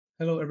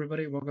Hello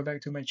everybody, welcome back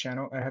to my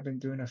channel. I have been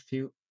doing a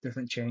few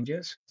different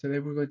changes. Today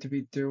we're going to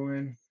be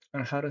doing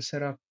on how to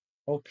set up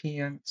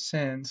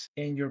OPNSense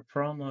in your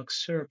Proxmox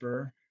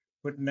server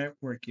with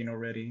networking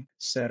already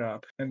set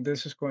up. And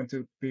this is going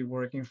to be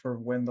working for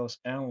Windows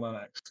and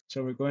Linux.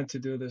 So we're going to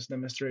do this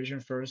demonstration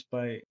first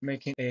by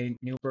making a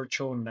new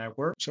virtual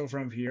network. So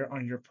from here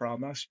on your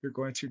Proxmox, you're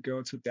going to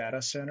go to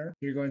Data Center.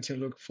 You're going to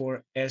look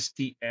for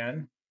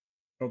SDN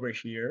over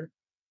here.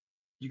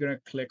 You're going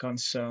to click on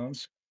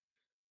Zones.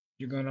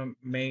 You're gonna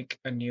make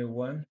a new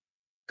one.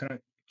 Gonna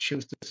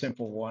choose the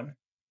simple one.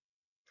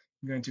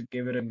 I'm going to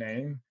give it a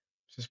name.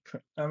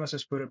 I must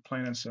just put it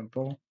plain and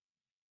simple.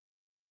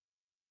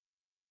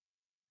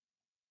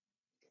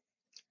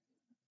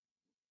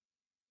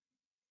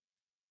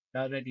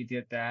 Now that you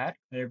did that,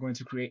 you're going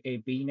to create a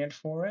VNet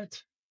for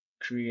it.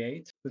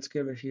 Create. Let's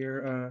give it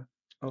here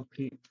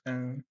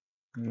OPNNet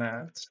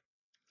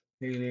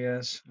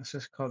alias. Let's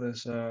just call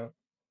this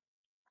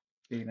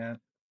VNet.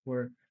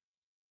 Where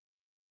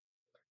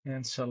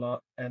and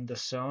select and the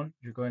zone.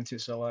 You're going to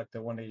select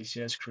the one that you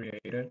just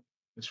created.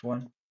 This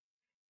one.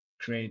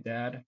 Create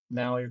that.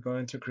 Now you're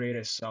going to create a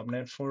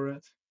subnet for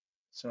it.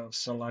 So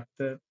select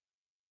it,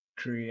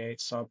 create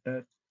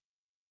subnet.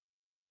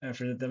 And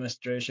for the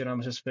demonstration,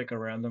 I'm just pick a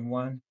random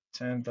one,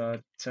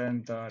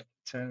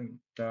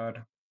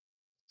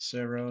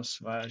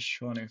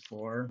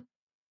 10.10.10.0/24.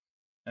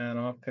 And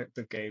I'll pick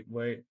the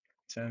gateway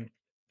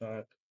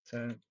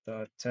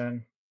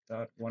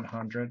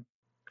 10.10.10.100.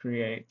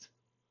 Create.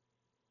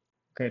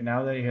 Okay,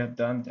 now that you have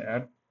done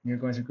that, you're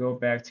going to go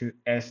back to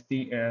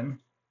SDN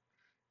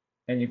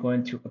and you're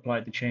going to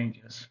apply the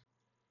changes.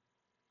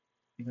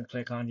 You can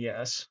click on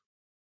yes.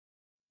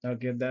 Now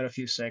give that a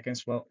few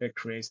seconds while it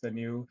creates the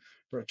new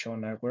virtual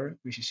network.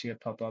 We should see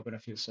it pop up in a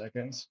few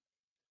seconds.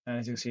 And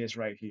as you see, it's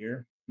right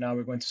here. Now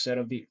we're going to set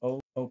up the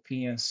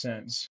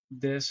OPNSense.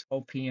 This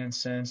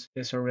OPNSense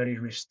is already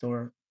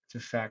restored to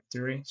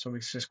factory. So we're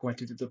just going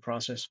to do the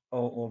process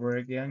all over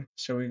again.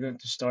 So we're going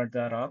to start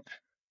that up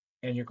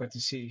and you're going to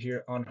see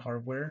here on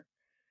hardware.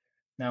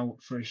 Now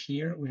for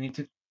here, we need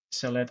to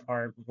select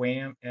our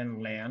WAN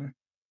and LAN.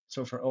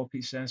 So for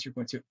OPNSense, you're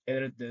going to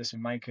edit this.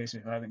 In my case,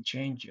 if I haven't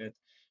changed it,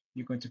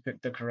 you're going to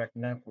pick the correct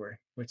network,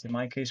 which in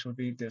my case would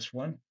be this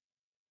one.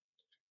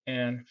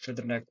 And for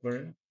the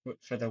network,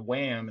 for the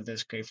WAN, in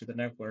this case, for the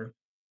network,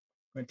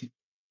 going to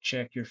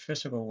check your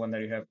physical one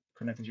that you have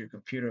connected to your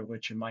computer,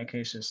 which in my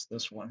case is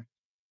this one.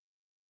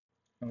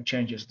 No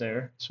changes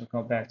there. So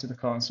go back to the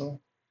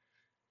console.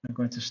 I'm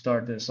going to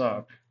start this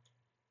up.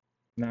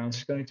 Now I'm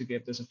just going to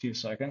give this a few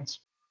seconds.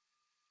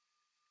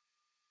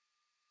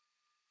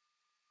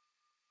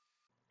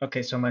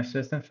 Okay, so my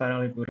system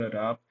finally booted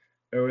up.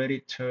 It already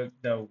took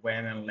the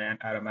WAN and LAN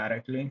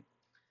automatically.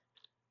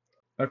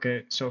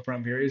 Okay, so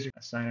from here is your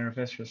assign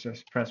interface.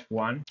 Just press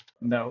 1.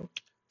 No.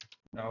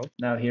 No.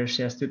 Now here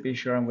says to be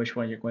sure on which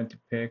one you're going to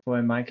pick. So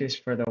in my case,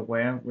 for the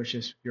WAN, which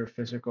is your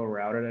physical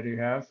router that you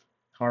have,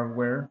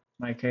 hardware,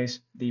 in my case,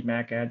 the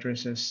MAC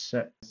address is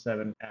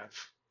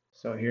 7F.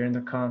 So here in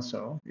the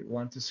console, you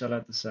want to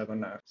select the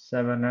 7F.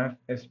 7F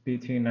is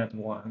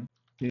PTNet1.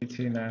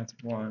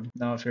 PTNet1.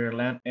 Now for your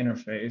LAN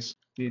interface,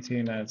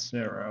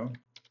 PTNet0.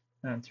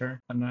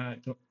 Enter. I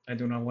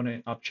do not want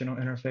an optional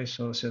interface,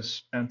 so it's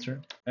just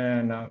enter.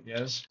 And now,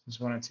 yes,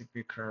 just want it to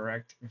be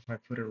correct if I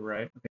put it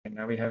right. Okay,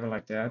 now we have it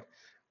like that.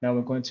 Now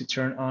we're going to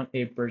turn on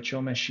a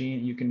virtual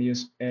machine. You can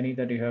use any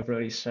that you have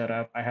already set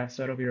up. I have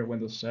set up here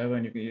Windows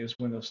 7. You can use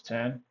Windows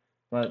 10,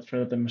 but for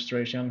the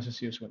demonstration, let's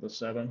just use Windows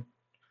 7.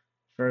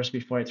 First,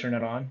 before I turn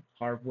it on,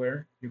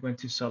 hardware, you're going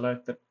to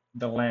select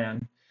the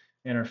LAN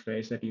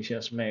interface that you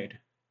just made.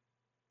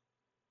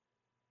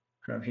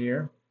 From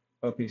here,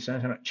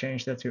 OPNSense, and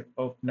change that to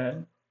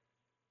OpenNet.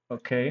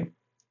 Okay,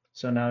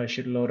 so now it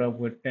should load up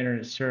with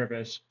internet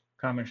service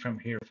coming from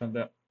here from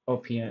the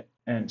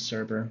OPN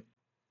server.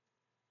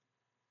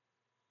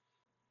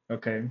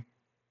 Okay,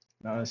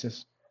 now let's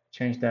just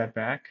change that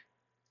back.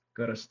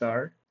 Go to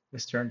start.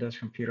 Let's turn this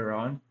computer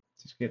on.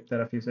 Just give that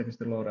a few seconds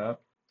to load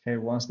up. Okay,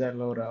 once that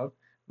load up,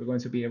 we're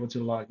going to be able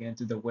to log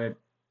into the web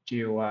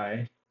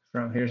GUI.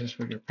 From here, just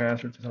put your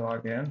password to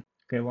log in.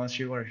 Okay, once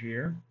you are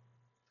here,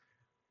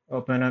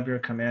 open up your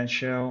command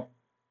shell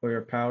or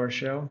your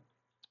PowerShell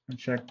and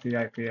check the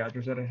IP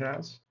address that it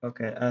has.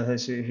 Okay, as I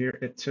see here,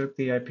 it took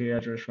the IP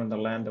address from the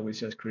LAN that we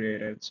just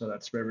created, so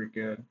that's very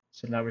good.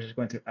 So now we're just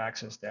going to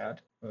access that.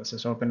 Let's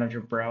just open up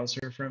your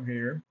browser from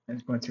here, and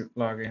it's going to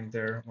log in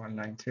there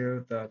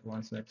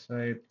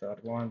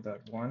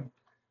 192.168.1.1.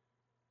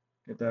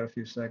 Give that a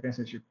few seconds,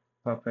 it should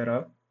pop it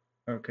up.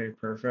 Okay,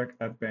 perfect.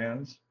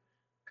 Advanced,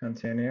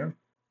 continue.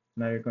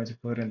 Now you're going to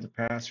put in the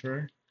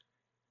password,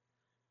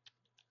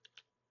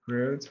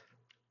 root.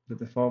 The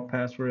default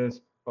password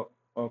is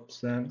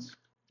OPNSense.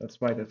 That's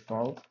by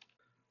default.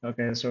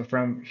 Okay, so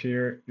from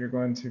here, you're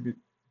going to be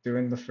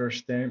doing the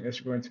first thing is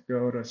you're going to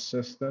go to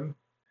system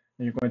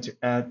and you're going to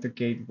add the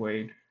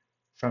gateway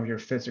from your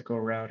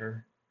physical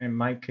router. In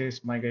my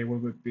case, my gateway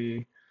would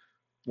be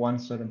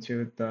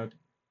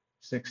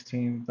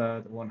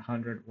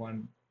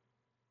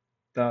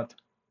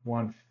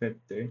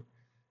 172.16.101.150.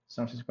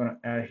 So I'm just going to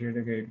add here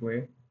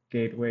the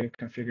gateway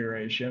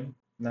configuration.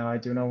 Now I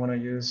do not want to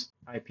use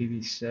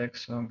IPv6,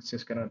 so I'm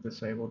just going to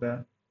disable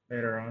that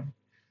later on.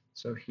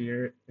 So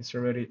here it's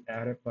already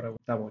added, but I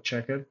will double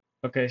check it.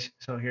 Okay,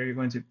 so here you're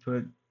going to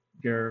put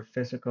your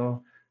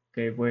physical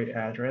gateway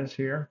address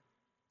here.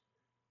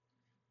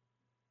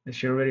 It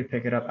should already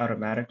pick it up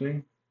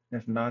automatically.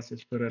 If not,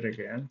 just put it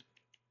again.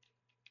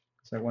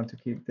 So I want to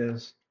keep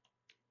this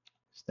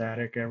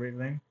static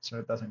everything so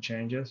it doesn't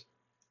change it,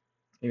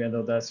 even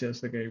though that's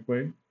just the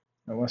gateway.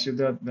 And once you've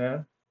done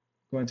that,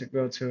 going to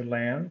go to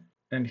LAN,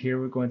 and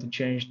here we're going to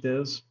change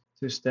this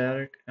to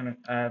static. And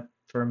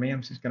for me,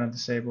 I'm just going to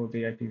disable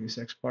the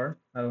IPv6 part.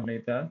 I don't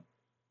need that.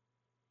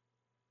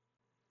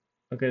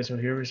 Okay, so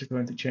here we're just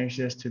going to change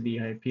this to the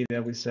IP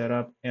that we set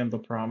up in the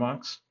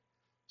Proxmox.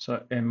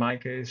 So in my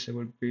case, it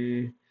would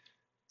be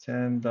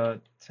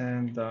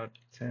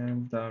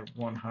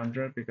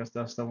 10.10.10.100 because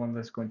that's the one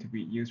that's going to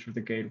be used for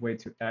the gateway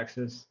to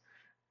access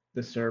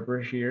the server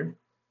here.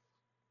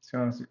 So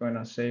I'm just going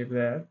to save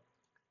that.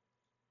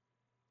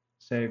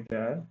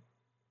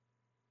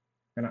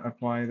 Gonna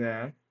apply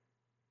that.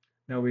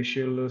 Now we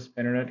should lose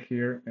internet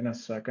here in a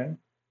second.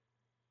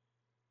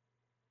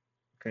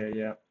 Okay,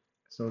 yeah.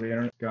 So the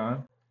internet's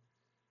gone.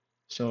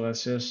 So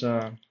let's just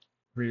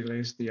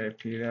release the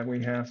IP that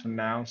we have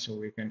now, so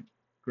we can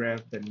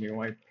grab the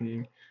new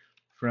IP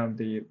from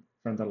the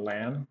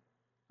LAN.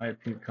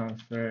 IP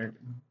config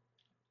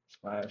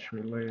 /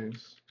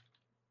 release.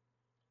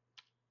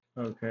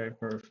 Okay,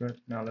 perfect.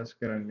 Now let's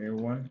get a new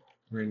one.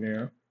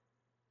 Renew.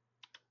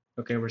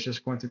 Okay, we're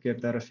just going to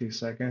give that a few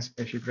seconds.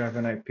 It should grab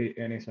an IP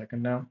any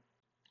second now.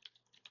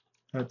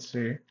 Let's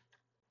see.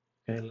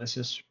 Okay, let's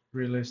just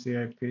release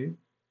the IP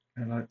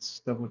and let's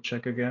double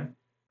check again.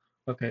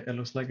 Okay, it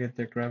looks like it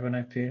did grab an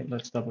IP.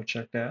 Let's double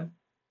check that.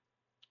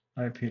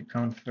 IP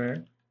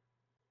config.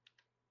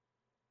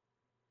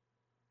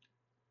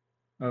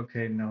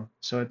 Okay, no.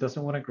 So it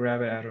doesn't want to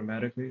grab it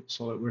automatically.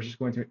 So we're just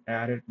going to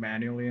add it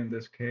manually in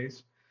this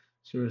case.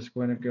 So we're just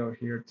going to go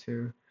here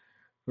to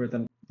where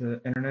the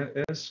internet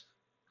is.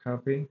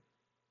 Copy.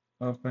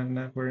 Open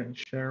network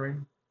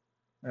sharing.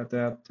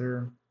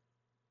 Adapter.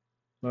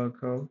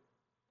 Local.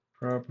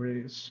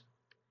 Properties.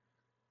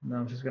 Now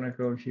I'm just gonna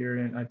go here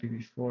in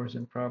IPv4s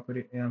and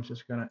property, and I'm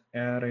just gonna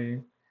add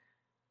a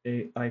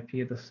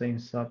IP at the same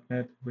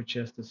subnet, which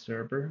is the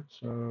server.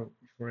 So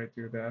before I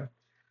do that,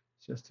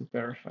 just to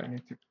verify, I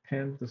need to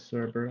pin the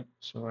server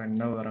so I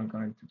know that I'm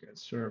going to get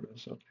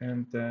service. So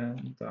pin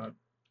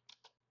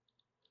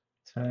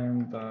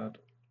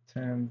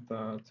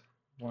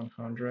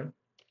 10.10.10.100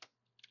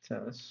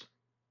 test.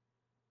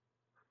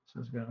 So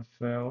it's gonna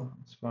fail.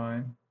 It's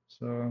fine.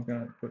 So I'm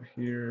gonna put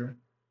here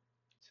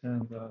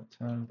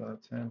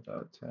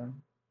 10.10.10.10.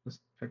 Let's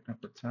pick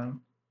number 10.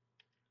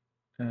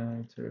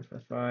 And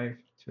 255,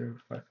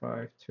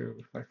 255,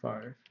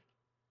 255.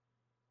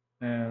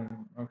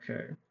 And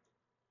okay.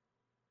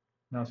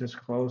 Now just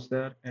close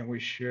that and we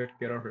should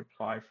get a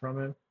reply from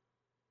it.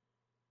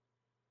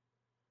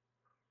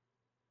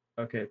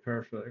 Okay,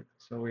 perfect.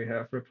 So we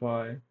have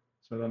reply.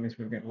 So that means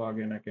we can log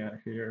in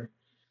again here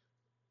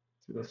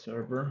to the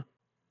server.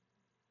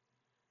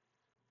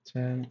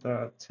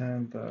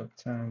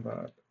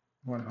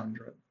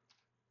 10.10.10.100.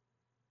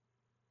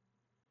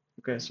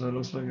 Okay, so it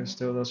looks like it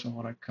still doesn't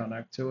want to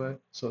connect to it.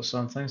 So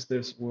sometimes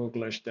this will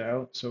glitch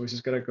out. So we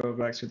just gotta go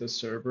back to the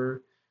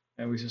server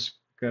and we just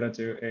gotta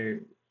do a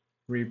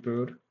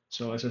reboot.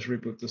 So let's just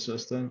reboot the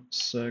system.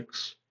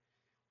 6,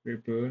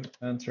 reboot,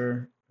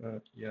 enter,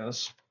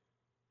 yes.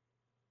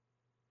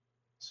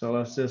 So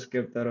let's just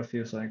give that a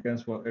few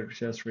seconds while it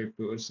just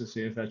reboots to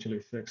see if it actually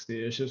fixed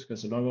the issues.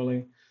 Because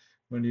normally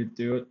when you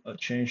do a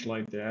change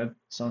like that,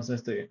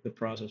 sometimes the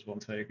process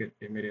won't take it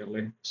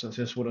immediately. So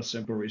just with a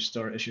simple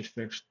restart, it should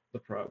fix the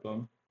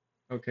problem.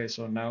 Okay,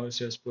 so now it's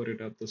just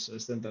booted up the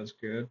system. That's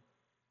good.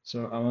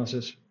 So I'm gonna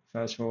just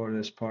fast forward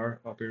this part.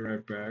 I'll be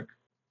right back.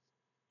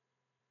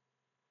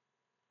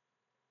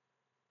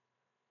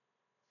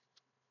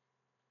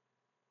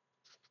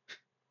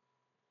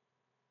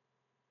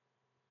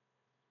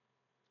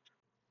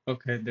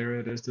 Okay, there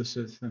it is. The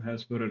system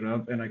has booted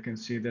up, and I can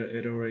see that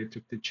it already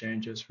took the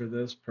changes for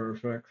this.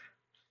 Perfect.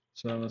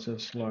 So let's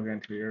just log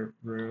in here,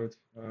 root,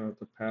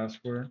 the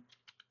password.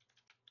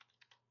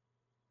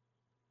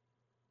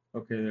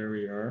 Okay, there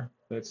we are.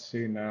 Let's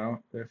see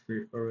now if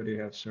we already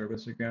have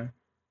service again.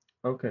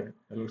 Okay,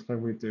 it looks like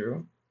we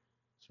do.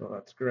 So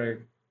that's great.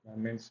 That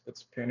means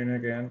it's pinning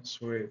again.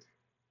 Sweet.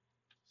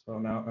 So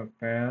now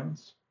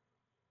advance,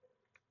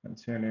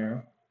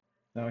 continue.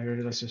 Now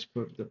here, let's just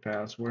put the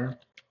password.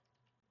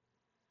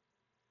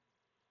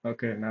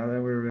 Okay, now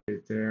that we're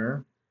already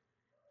there,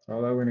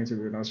 all that we need to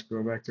do now is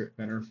go back to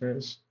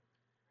interface.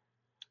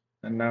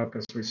 And now,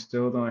 because we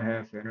still don't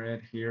have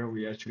internet here,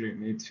 we actually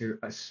need to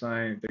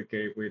assign the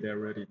gateway they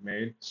already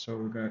made. So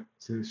we're going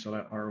to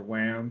select our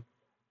WAN.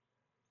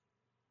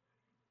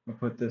 I'll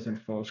put this in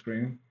full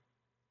screen.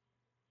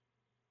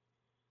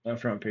 And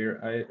from here,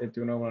 I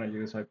do not want to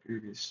use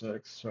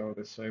IPv6, so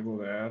disable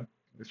that.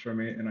 It's for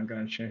me, and I'm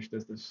going to change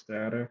this to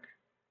static.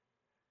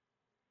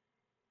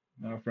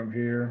 Now from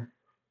here,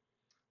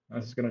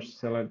 I'm just gonna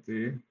select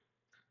the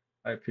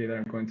IP that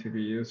I'm going to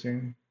be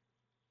using.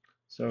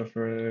 So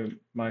for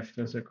my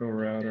physical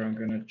router, I'm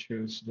gonna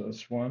choose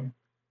this one.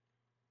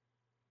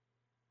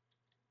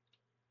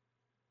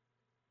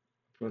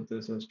 Put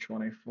this as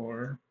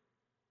 24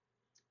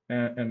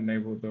 and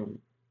enable the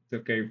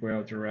gateway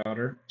of the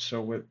router.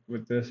 So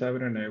with this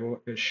having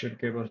enabled, it should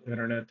give us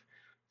internet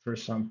for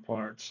some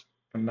parts,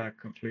 but not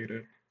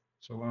completed.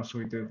 So once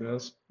we do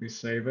this, we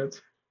save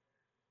it,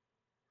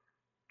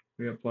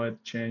 we apply the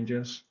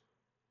changes.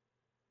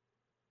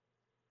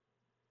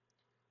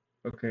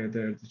 Okay,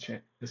 there the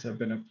changes have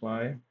been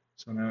applied.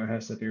 So now it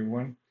has to do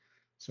one.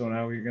 So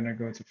now we're gonna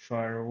go to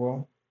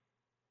firewall.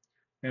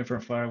 And for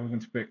firewall, we're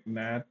going to pick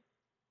NAT.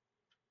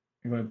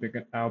 We're going to pick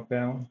an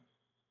outbound.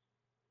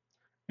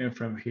 And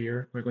from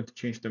here, we're going to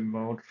change the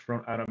mode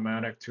from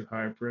automatic to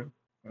hybrid. I'm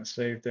going to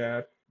save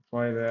that,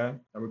 apply that.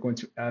 And we're going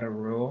to add a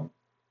rule.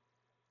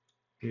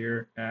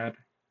 Here, add,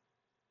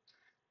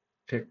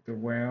 pick the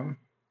WAM,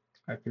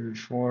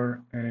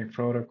 IPv4, any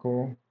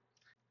protocol.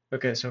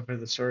 Okay, so for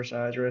the source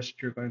address,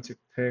 you're going to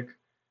pick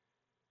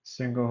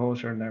single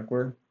host or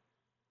network.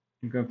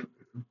 You're going to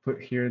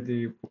put here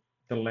the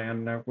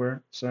LAN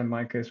network. So in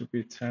my case, would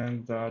be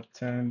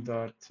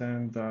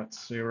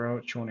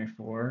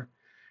 10.10.10.024.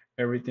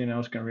 Everything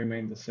else can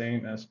remain the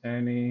same as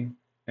any.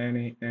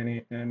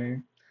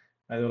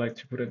 I would like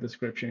to put a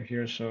description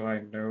here so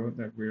I know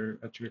that we're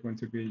actually going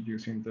to be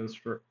using this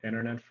for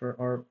internet for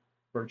our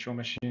virtual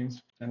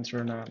machines.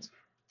 Enter not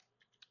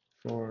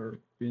for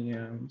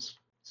VMs.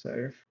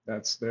 Save.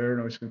 That's there.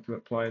 Now it's going to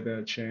apply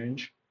that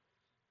change.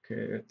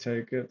 Okay,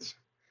 take it.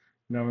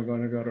 Now we're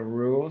going to go to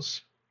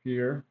rules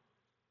here.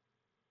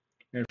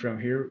 And from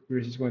here, we're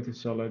just going to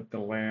select the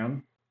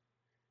LAN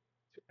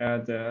to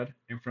add that.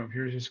 And from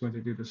here, we're just going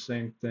to do the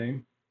same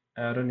thing.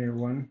 Add a new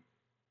one.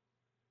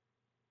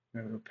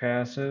 And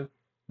passive,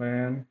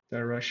 LAN,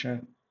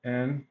 direction,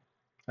 N,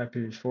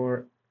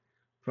 IPv4,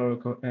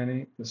 protocol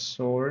any, the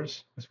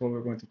source is what we're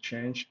going to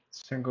change,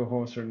 single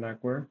host or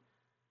network.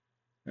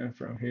 And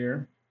from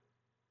here,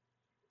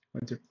 I'm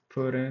going to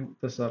put in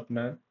the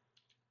subnet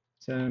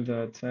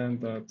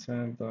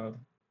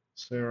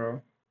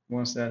 10.10.10.0.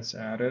 Once that's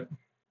added,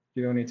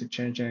 you don't need to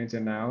change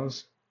anything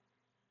else.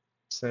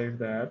 Save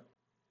that,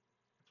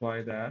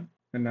 apply that.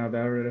 And now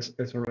that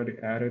is already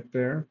added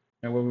there.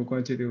 And what we're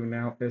going to do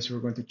now is we're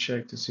going to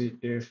check to see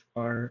if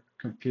our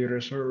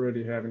computers are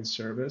already having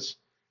service.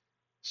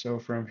 So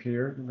from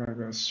here, I'm going to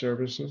go to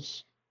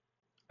services,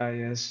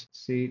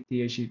 ISC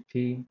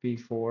DHCP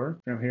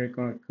v4. From here, I'm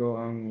going to go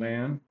on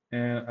LAN.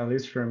 And at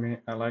least for me,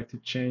 I like to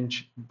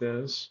change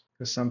this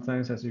because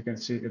sometimes, as you can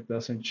see, it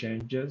doesn't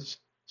change it.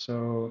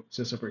 So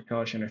just a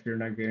precaution if you're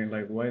not getting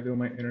like, why do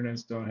my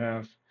internets don't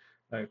have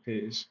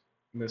IPs?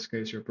 In this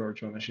case, your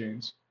virtual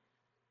machines.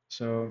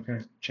 So I'm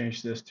going to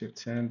change this to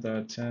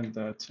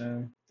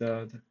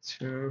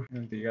 10.10.10.2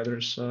 and the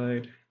other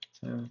side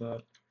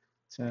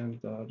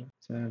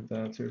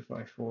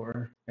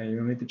 10.10.10.254. And you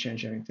don't need to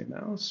change anything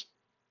else.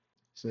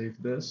 Save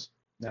this.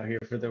 Now here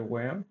for the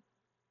WAM.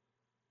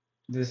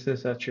 This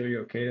is actually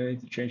okay. I don't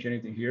need to change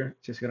anything here.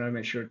 Just gonna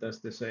make sure that's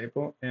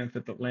disabled. And for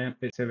the LAN,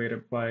 it's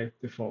activated by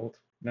default.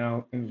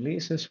 Now in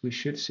leases, we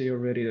should see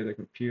already that the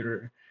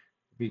computer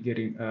will be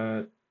getting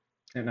an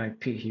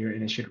IP here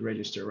and it should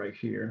register right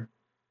here.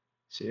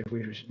 See if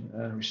we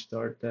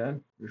restart that,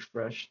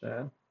 refresh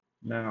that.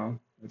 Now,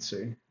 let's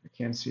see, I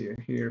can't see it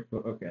here,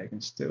 but okay, I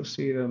can still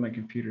see that my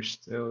computer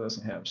still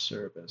doesn't have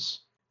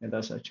service, and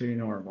that's actually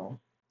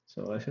normal.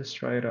 So let's just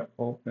try to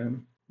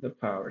open the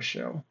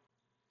PowerShell.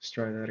 Let's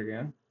try that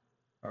again.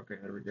 Okay,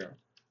 there we go.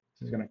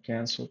 Just gonna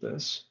cancel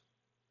this.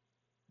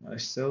 I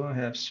still don't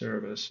have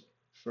service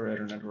for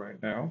internet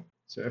right now.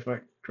 So if I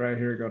try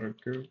here, go to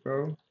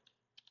Google.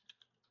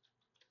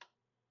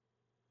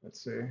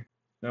 Let's see.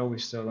 No, we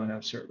still don't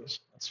have service.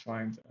 That's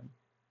fine then.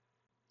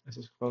 Let's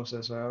just close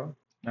this out.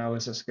 Now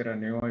let's just get a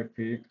new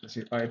IP. Let's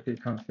see IP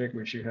config,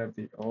 we should have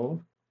the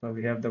old, but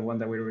we have the one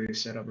that we already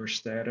set up for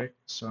static.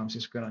 So I'm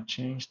just gonna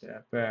change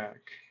that back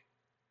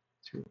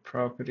to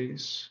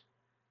properties.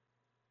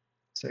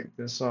 Take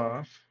this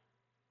off,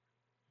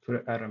 put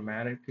it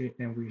automatically,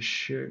 and we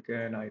should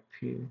get an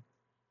IP.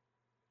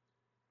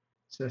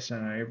 Says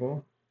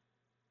enable.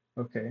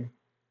 Okay,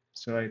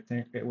 so I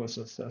think it was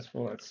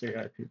successful. Let's see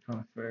IP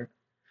config.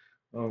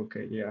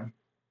 Okay, yeah.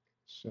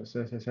 So it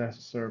says it has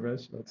a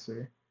service. Let's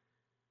see.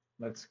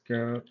 Let's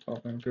go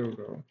open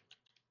Google.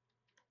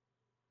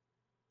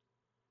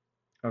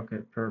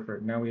 Okay,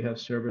 perfect. Now we have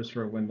service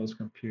for a Windows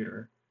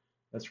computer.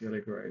 That's really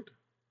great.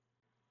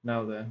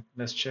 Now then,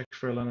 let's check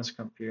for Linux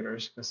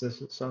computers because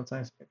this is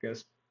sometimes I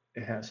guess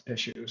it has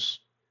issues.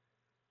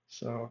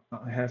 So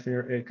I have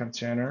here a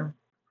container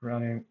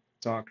running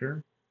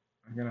Docker.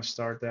 I'm gonna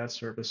start that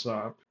service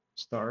up.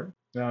 Start.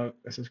 Now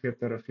let's just give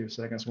that a few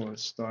seconds while it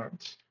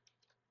starts.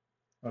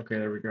 Okay,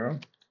 there we go.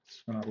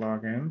 It's gonna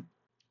log in.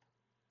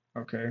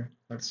 Okay,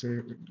 let's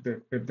see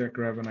if they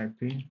grab an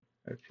IP,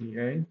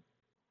 IPA.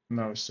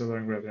 No, still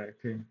don't grab the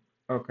IP.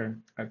 Okay,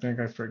 I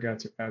think I forgot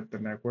to add the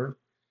network.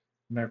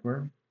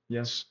 Network,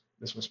 yes,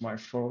 This was my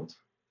fault.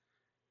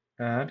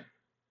 Add,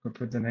 we'll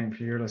put the name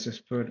here. Let's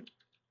just put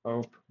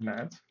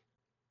OPNet.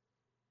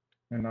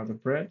 Another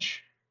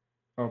bridge,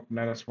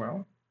 OPNet as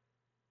well.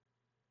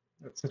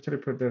 Let's actually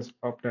put this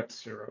OPNet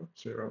 0,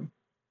 0.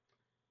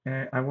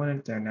 And I want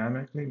it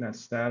dynamically, not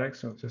static,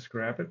 so just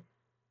grab it.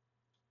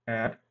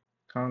 Add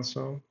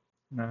console.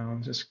 Now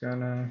I'm just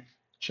gonna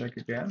check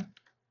again.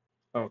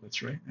 Oh,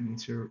 that's right. I need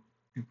to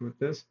input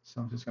this,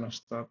 so I'm just gonna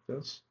stop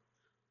this.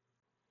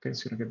 Okay,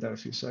 it's gonna give that a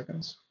few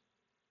seconds.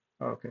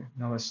 Okay,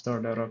 now let's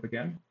start that up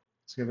again.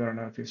 Let's give that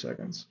another few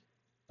seconds.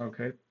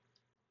 Okay.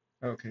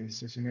 Okay,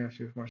 so you need a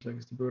few more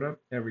seconds to boot up.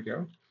 There we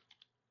go.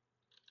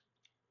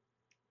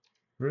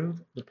 Root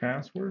the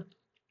password.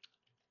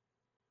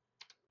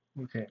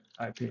 Okay,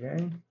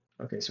 IPA.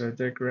 Okay, so I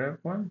did grab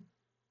one.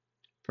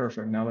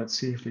 Perfect. Now let's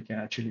see if we can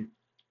actually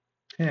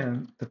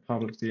pin the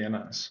public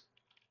DNS.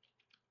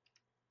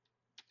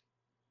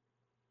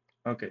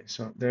 Okay,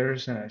 so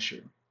there's an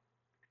issue.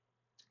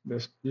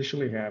 This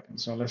usually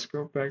happens. So let's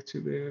go back to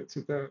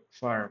the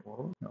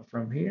firewall. Now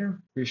from here,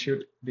 we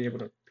should be able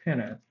to pin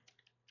it.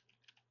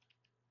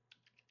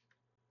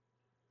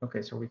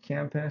 Okay, so we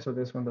can pin it, so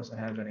this one doesn't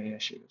have any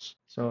issues.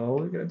 So all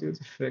we're gonna do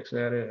to fix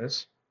that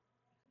is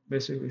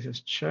basically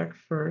just check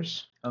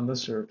first on the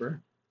server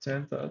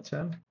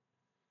 10.10.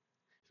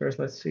 First,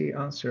 let's see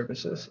on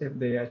services if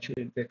they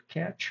actually did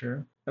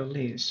capture a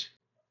lease.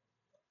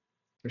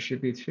 There should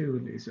be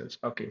 2 leases.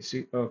 Okay,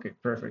 see, okay,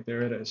 perfect.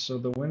 There it is. So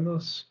the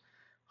Windows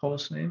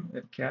hostname,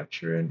 it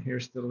captured.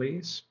 Here's the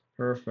lease.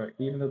 Perfect.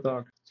 Even the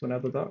Docker. So now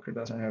the Docker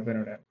doesn't have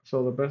internet.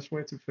 So the best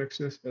way to fix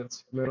this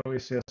is literally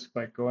just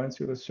by going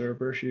to the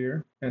server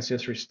here and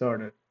just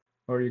restart it.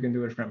 Or you can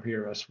do it from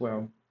here as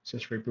well.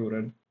 Just reboot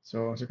it.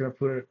 So I'm just gonna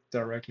put it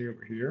directly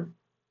over here.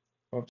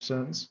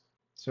 OPNSense.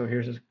 So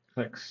here's just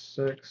click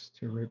 6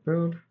 to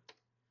reboot.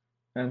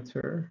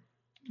 Enter.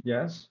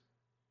 Yes.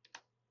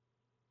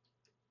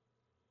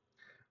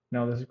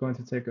 Now this is going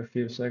to take a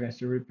few seconds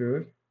to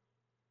reboot.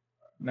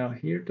 Now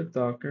here the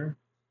Docker,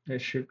 it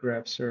should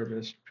grab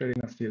service pretty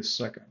in a few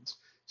seconds.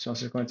 So I'm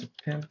just going to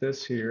pin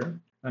this here.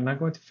 I'm not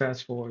going to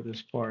fast forward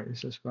this part.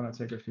 It's just going to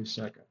take a few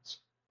seconds.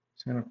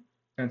 So I'm going to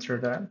enter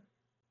that.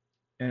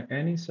 And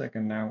any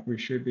second now, we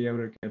should be able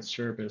to get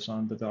service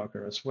on the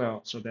Docker as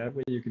well. So that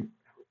way you can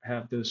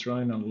have this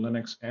running on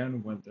Linux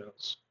and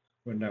Windows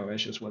with no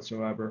issues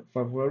whatsoever.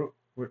 For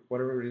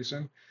whatever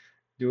reason,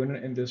 doing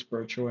it in this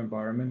virtual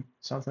environment,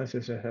 sometimes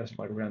it has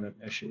like random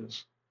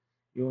issues.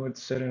 Even with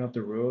setting up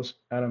the rules,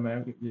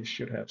 automatically you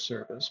should have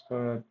service,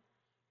 but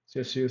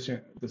just using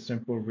the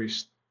simple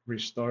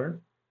restart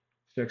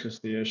fixes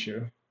the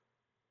issue.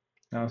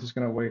 Now I'm just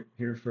gonna wait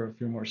here for a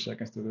few more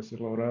seconds to this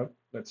load up.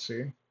 Let's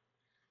see.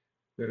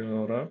 Did it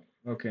load up?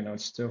 Okay, now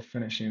it's still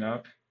finishing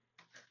up.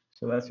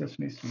 So that just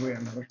needs to wait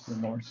another 2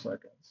 more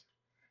seconds.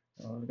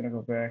 We're gonna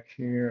go back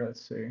here.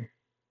 Let's see.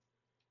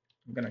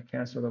 I'm gonna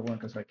cancel the one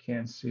because I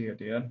can't see it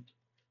yet.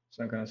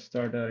 So I'm gonna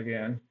start that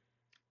again.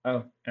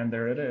 Oh, and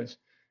there it is.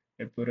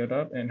 It booted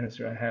up and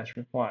has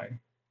replied.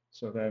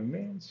 So that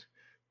means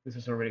this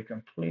is already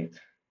complete.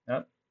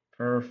 Yep,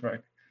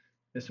 perfect.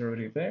 It's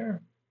already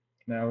there.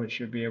 Now it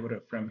should be able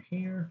to, from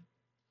here,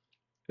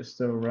 it's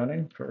still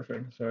running.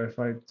 Perfect. So if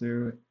I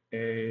do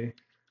a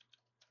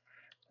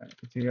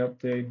apt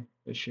update,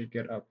 it should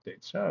get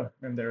updates. Oh,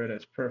 and there it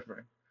is.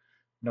 Perfect.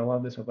 No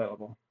one is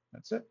available.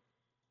 That's it.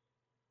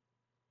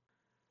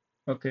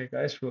 Okay,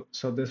 guys,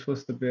 so this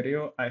was the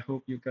video. I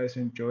hope you guys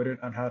enjoyed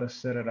it on how to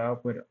set it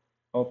up with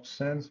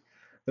OPNSense,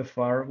 the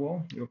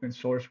firewall, the open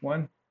source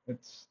one.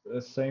 It's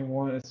the same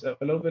one. It's a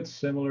little bit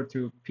similar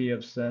to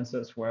PFSense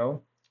as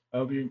well. I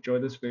hope you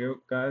enjoyed this video,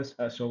 guys.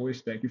 As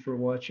always, thank you for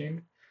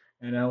watching,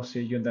 and I'll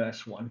see you in the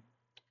next one.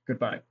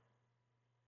 Goodbye.